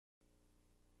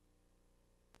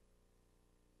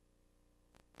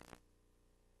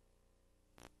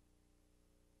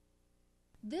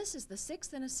This is the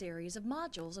sixth in a series of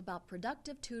modules about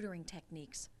productive tutoring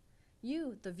techniques.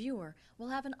 You, the viewer, will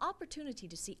have an opportunity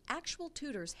to see actual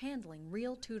tutors handling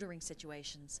real tutoring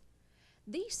situations.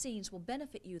 These scenes will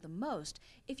benefit you the most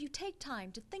if you take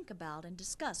time to think about and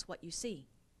discuss what you see.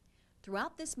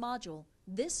 Throughout this module,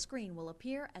 this screen will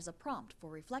appear as a prompt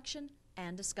for reflection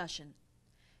and discussion.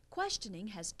 Questioning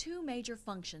has two major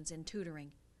functions in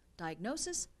tutoring: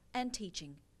 diagnosis and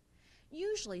teaching.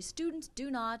 Usually, students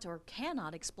do not or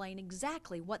cannot explain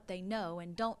exactly what they know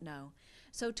and don't know,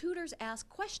 so tutors ask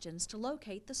questions to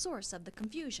locate the source of the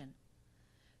confusion.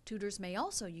 Tutors may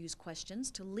also use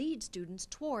questions to lead students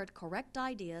toward correct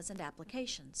ideas and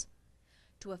applications.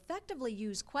 To effectively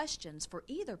use questions for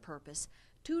either purpose,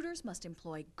 tutors must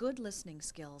employ good listening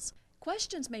skills.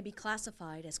 Questions may be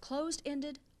classified as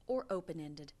closed-ended or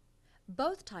open-ended.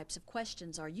 Both types of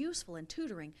questions are useful in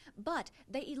tutoring, but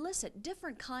they elicit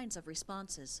different kinds of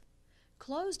responses.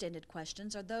 Closed-ended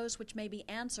questions are those which may be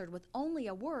answered with only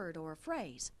a word or a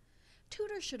phrase.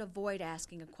 Tutors should avoid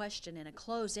asking a question in a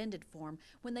closed-ended form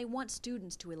when they want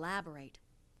students to elaborate.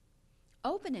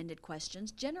 Open-ended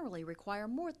questions generally require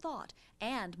more thought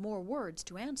and more words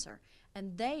to answer,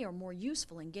 and they are more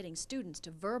useful in getting students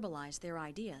to verbalize their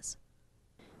ideas.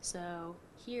 So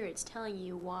here it's telling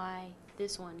you why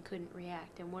this one couldn't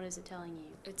react, and what is it telling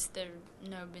you? It's the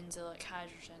no benzylic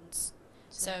hydrogens.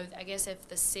 So I guess if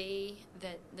the C,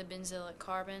 the benzylic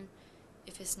carbon,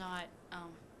 if it's not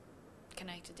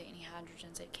connected to any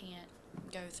hydrogens, it can't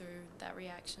go through that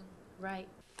reaction. Right.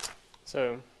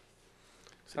 So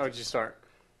how would you start?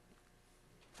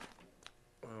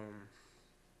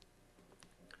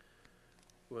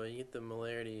 Well, you get the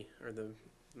molarity, or the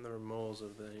number of moles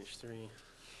of the H3.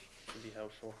 Would be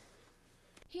helpful.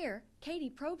 Here, Katie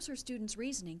probes her students'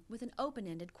 reasoning with an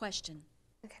open-ended question.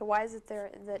 Okay, why is it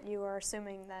there that you are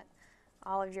assuming that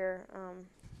all of your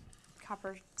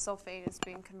copper sulfate is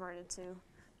being converted to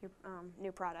your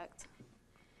new product?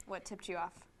 What tipped you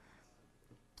off?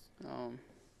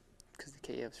 Because the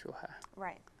KF's real high.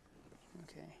 Right.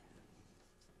 Okay.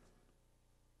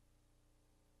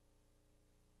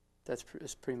 That's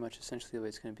pretty much essentially the way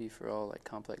it's going to be for all like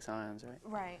complex ions, right?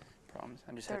 Right. Problems.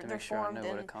 I just have to make sure I know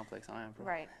what a complex ion is.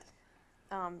 Right.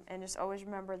 And just always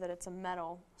remember that it's a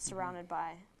metal surrounded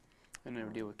by... And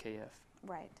then deal with KF.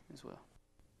 Right. As well.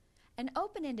 An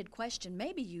open-ended question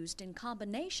may be used in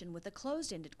combination with a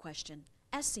closed-ended question,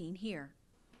 as seen here.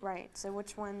 Right. So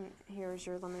which one here is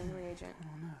your limiting reagent? I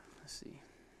don't know. Let's see.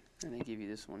 And they give you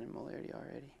this one in molarity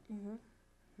already.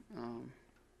 Mm-hmm.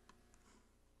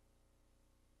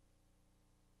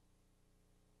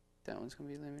 That one's going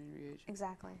to be limiting reagent.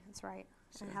 Exactly. That's right.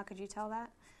 So and how could you tell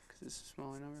that? Because it's a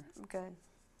smaller number. Good.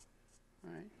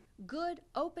 All right. Good,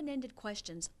 open-ended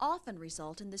questions often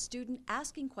result in the student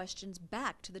asking questions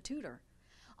back to the tutor.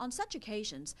 On such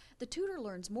occasions, the tutor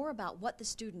learns more about what the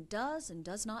student does and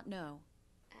does not know.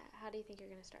 How do you think you're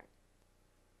going to start?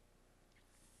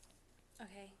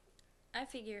 Okay. I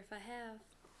figure if I have,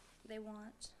 they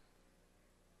want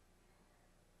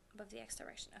above the x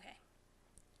direction. Okay.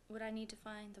 Would I need to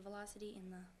find the velocity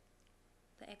in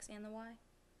the x and the y?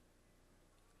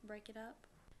 Break it up?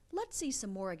 Let's see some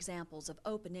more examples of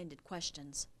open-ended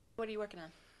questions. What are you working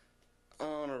on?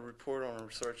 On a report on a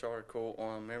research article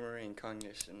on memory and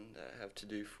cognition that I have to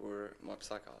do for my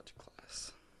psychology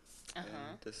class. And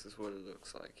this is what it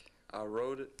looks like. I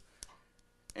wrote it,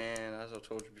 and as I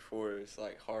told you before, it's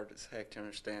like hard as heck to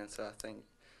understand, so I think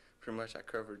pretty much I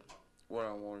covered what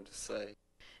I wanted to say.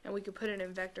 And we could put it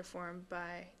in vector form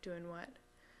by doing what?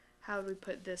 How would we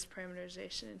put this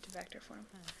parameterization into vector form?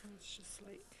 It's just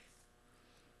like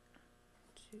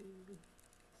 2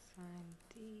 sine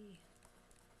d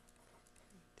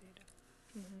theta.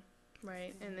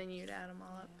 Right, and then you'd add them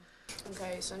all up.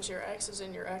 Okay, since your x is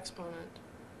in your exponent,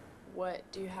 what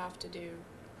do you have to do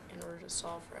in order to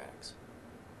solve for x?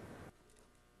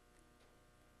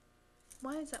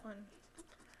 Why is that one?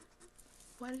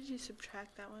 Why did you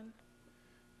subtract that one?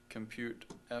 Compute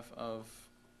f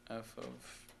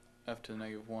to the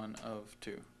negative 1 of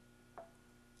 2.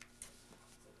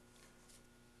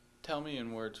 Tell me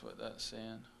in words what that's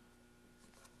saying.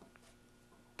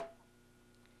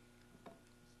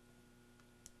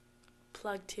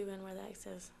 Plug 2 in where the x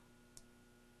is.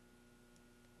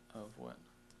 Of what?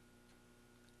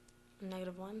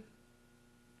 Negative 1.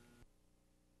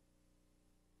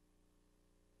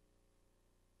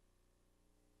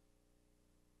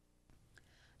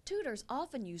 Tutors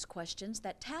often use questions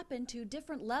that tap into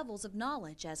different levels of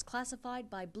knowledge as classified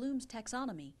by Bloom's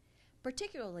taxonomy,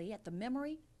 particularly at the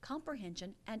memory,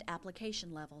 comprehension, and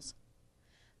application levels.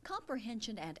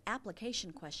 Comprehension and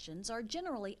application questions are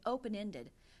generally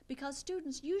open-ended because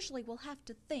students usually will have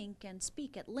to think and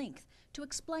speak at length to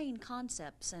explain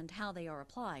concepts and how they are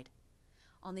applied.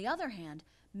 On the other hand,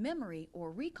 memory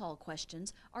or recall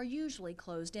questions are usually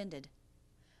closed-ended.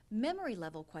 Memory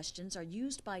level questions are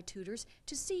used by tutors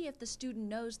to see if the student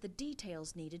knows the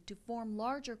details needed to form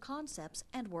larger concepts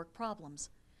and work problems.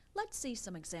 Let's see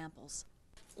some examples.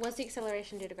 What's the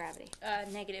acceleration due to gravity?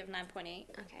 Negative 9.8.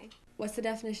 Okay. What's the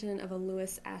definition of a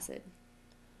Lewis acid?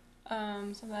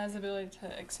 Something that has the ability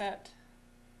to accept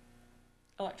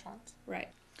electrons. Right.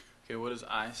 Okay, what does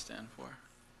I stand for?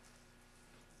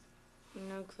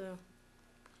 No clue.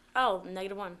 Oh,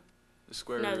 -1. The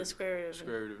square No, root. the square root of.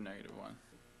 Square root of -1.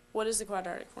 What is the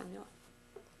quadratic formula?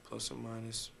 Plus or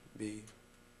minus b.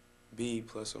 b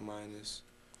plus or minus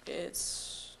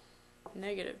It's -b.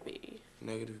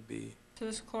 negative b. So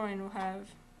this chlorine will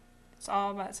have, it's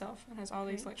all by itself. It has all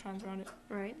these electrons around it.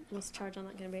 Right. What's the charge on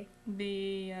that going to be?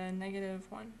 Be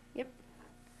 -1.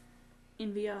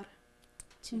 Enviar.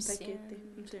 To Un paquete.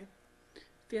 Sí.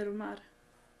 Firmar.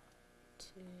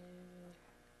 To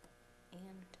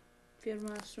and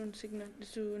Firmar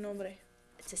su nombre.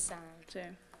 it's a sign.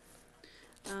 Sí.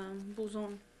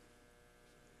 Buzón.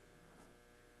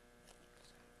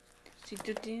 Si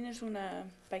tú tienes una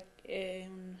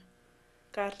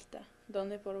carta,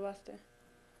 ¿dónde probaste?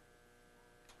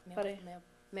 Pare.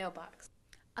 Mailbox.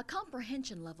 A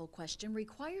comprehension level question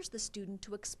requires the student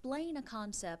to explain a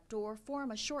concept or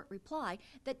form a short reply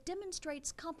that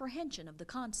demonstrates comprehension of the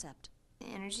concept.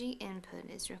 Energy input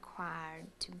is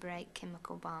required to break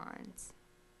chemical bonds.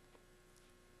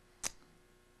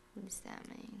 What does that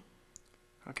mean?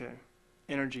 Okay.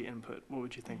 Energy input. What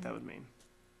would you think that would mean?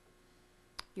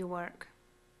 Your work.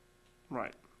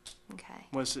 Right. Okay.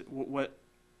 What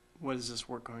is this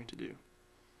work going to do?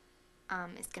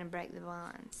 It's going to break the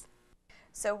bonds.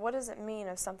 So what does it mean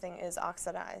if something is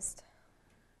oxidized?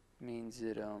 Means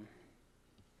it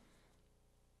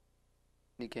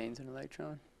gains an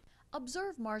electron.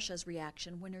 Observe Marcia's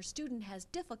reaction when her student has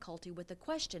difficulty with a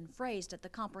question phrased at the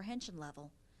comprehension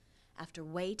level. After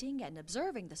waiting and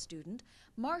observing the student,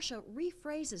 Marcia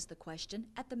rephrases the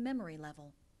question at the memory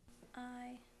level.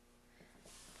 I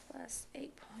plus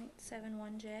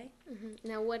 8.71J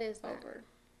Now what is that? over.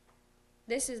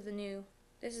 This is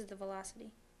the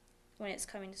velocity when it's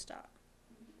coming to stop.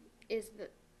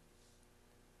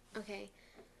 Okay.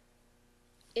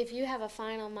 If you have a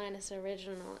final minus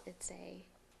original, it's a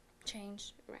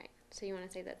Change. right. So you want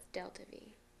to say that's delta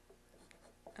V.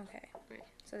 Okay. Right.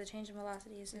 So the change in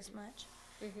velocity is this much.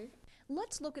 Mm-hmm.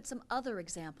 Let's look at some other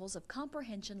examples of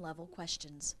comprehension level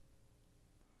questions.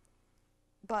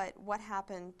 But what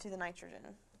happened to the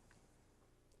nitrogen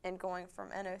in going from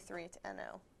NO3 to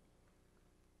NO?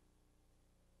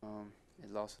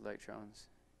 It lost electrons.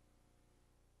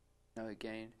 No, it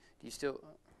gained. Do you still?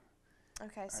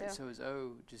 Okay, All right, so is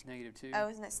O just -2? Oh,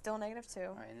 isn't it still -2?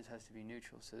 All right, and this has to be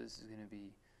neutral, so this is going to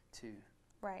be 2.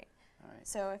 Right. All right.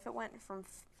 So if it went from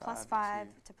plus 5 5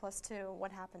 to 2. to plus 2,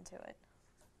 what happened to it?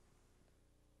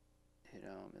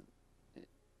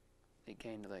 It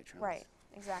gained electrons. Right,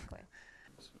 exactly.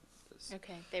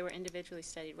 Okay, they were individually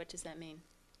studied. What does that mean?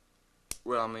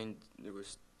 Well, I mean, it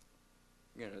was,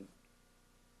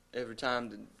 every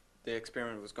time the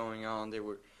experiment was going on, they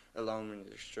were alone in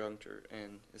their structure,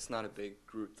 and it's not a big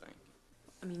group thing.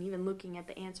 I mean, even looking at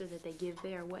the answer that they give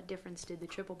there, what difference did the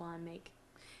triple bond make?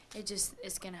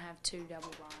 It's going to have 2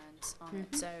 double bonds on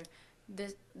it. So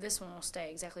this one will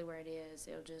stay exactly where it is.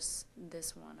 It'll just,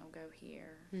 this one will go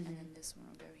here, and then this one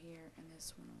will go here, and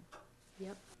this one will...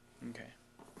 Yep. Okay.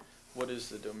 What is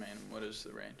the domain? What is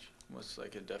the range? What's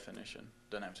like a definition?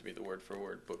 Doesn't have to be the word for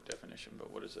word book definition,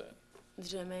 but what is that? The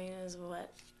domain is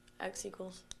what x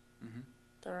equals. Mm-hmm.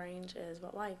 The range is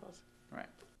what y equals. Right.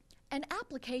 An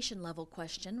application level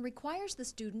question requires the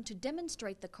student to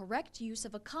demonstrate the correct use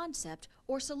of a concept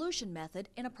or solution method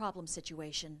in a problem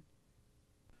situation.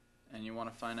 And you want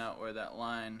to find out where that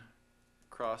line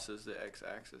crosses the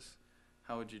x-axis.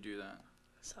 How would you do that?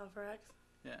 Solve for x.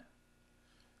 Yeah.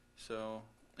 So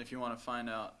if you want to find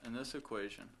out in this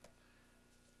equation,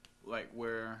 like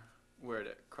where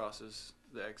it crosses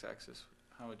the x-axis,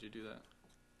 how would you do that?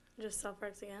 Just solve for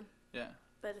x again. Yeah.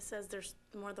 But it says there's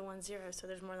more than one 0, so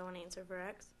there's more than one answer for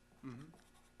x. Mm-hmm.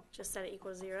 Just set it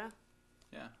equals 0.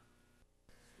 Yeah.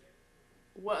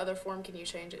 What other form can you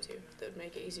change it to that would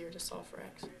make it easier to solve for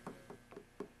x?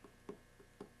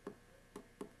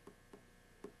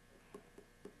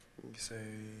 You can say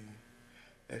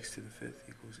x to the 5th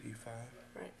equals e5.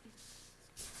 Right.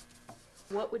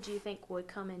 What would you think would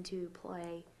come into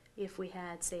play if we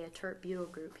had, say, a tert-butyl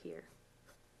group here?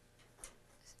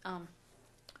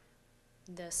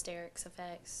 The sterics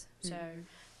effects. So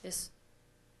this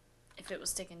if it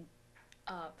was sticking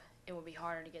up, it would be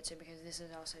harder to get to because this is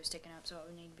also sticking up, so it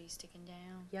would need to be sticking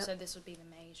down. Yep. So this would be the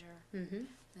major. Mm-hmm.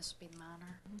 This would be the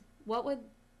minor. What would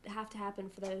have to happen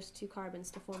for those two carbons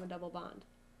to form a double bond?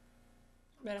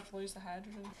 Better if we lose the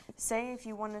hydrogen. Say if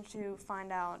you wanted to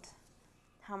find out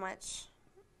how much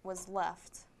was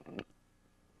left,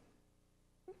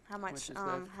 how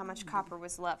much copper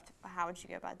was left, how would you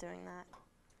go about doing that?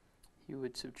 You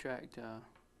would subtract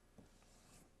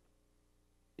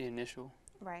the initial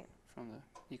Right. from the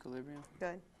equilibrium.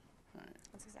 Good. All right.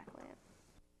 That's exactly it.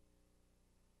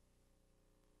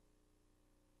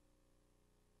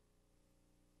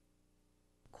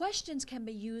 Questions can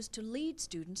be used to lead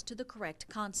students to the correct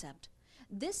concept.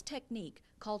 This technique,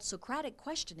 called Socratic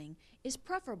questioning, is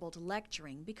preferable to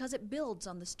lecturing because it builds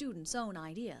on the student's own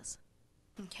ideas.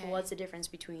 Okay. What's the difference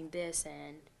between this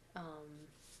and,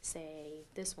 say,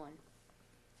 this one?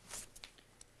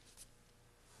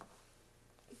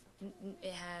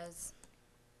 It has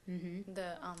Mm-hmm.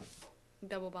 the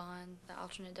double bond, the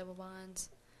alternate double bonds.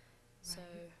 So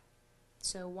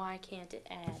So why can't it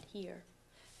add here?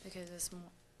 because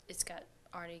it's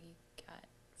already got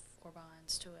 4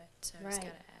 bonds to it, so it's got to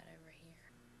add over here.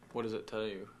 What does it tell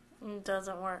you? It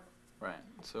doesn't work. Right.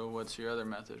 So what's your other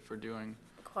method for doing?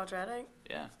 Quadratic.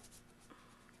 Yeah.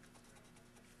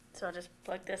 So I'll just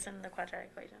plug this in the quadratic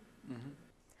equation. Mm-hmm.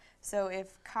 So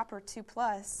if copper 2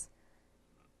 plus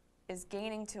is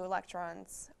gaining 2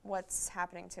 electrons, what's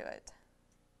happening to it?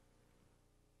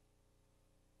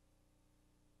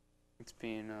 It's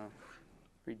being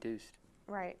reduced.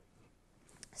 Right.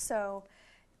 So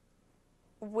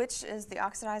which is the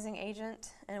oxidizing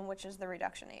agent and which is the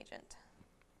reduction agent?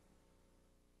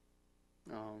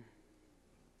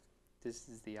 This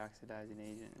is the oxidizing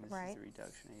agent, and this is the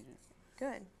reduction agent.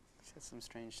 Good. That's some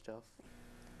strange stuff.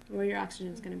 Where your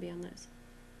oxygen is going to be on this?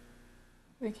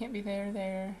 They can't be there,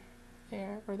 there,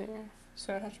 there, or there.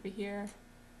 So it'd have to be here.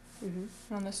 Mm-hmm.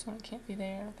 And on this one, it can't be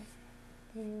there,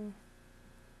 there,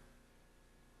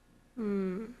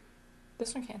 there.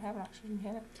 This one can't have an oxygen,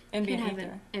 can it? And be an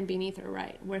ether. And be an ether,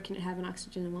 right. Where can it have an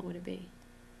oxygen and what would it be?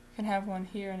 You can have one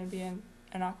here and it'd be an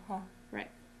alcohol. Right.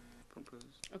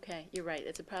 Okay, you're right.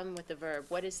 It's a problem with the verb.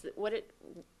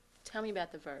 Tell me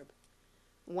about the verb.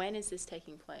 When is this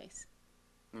taking place?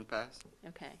 In the past.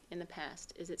 Okay, in the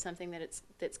past. Is it something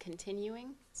that's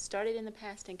continuing, started in the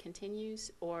past and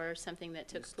continues, or something that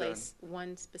took place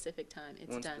one specific time?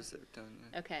 It's done. One specific time,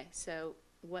 yeah. Okay, so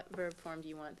what verb form do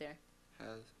you want there?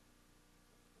 Has.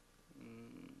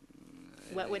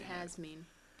 What would has mean?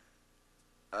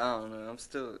 I don't know. I'm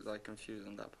still confused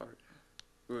on that part.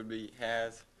 It would be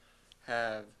has,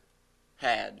 have,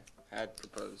 had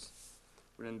proposed.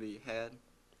 Wouldn't it be had?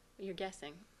 You're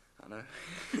guessing. I know.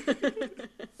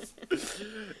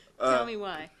 Tell me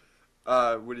why.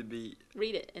 Would it be?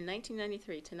 Read it. In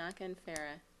 1993, Tanaka and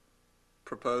Farah.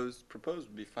 Proposed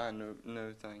would be fine.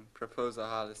 No thing. Propose a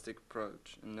holistic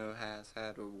approach, and no has,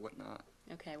 had, or whatnot.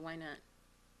 Okay, why not?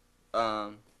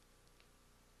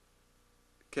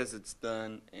 Because it's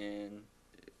done and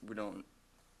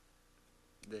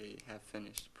they have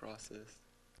finished the process.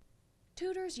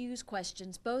 Tutors use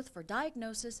questions both for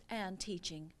diagnosis and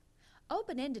teaching.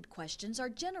 Open-ended questions are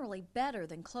generally better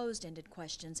than closed-ended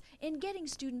questions in getting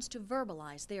students to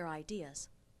verbalize their ideas.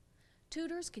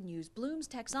 Tutors can use Bloom's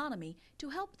taxonomy to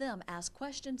help them ask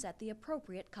questions at the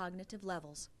appropriate cognitive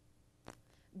levels.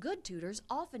 Good tutors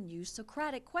often use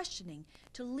Socratic questioning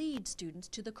to lead students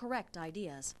to the correct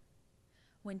ideas.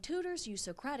 When tutors use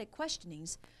Socratic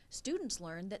questionings, students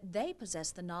learn that they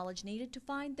possess the knowledge needed to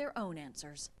find their own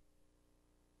answers.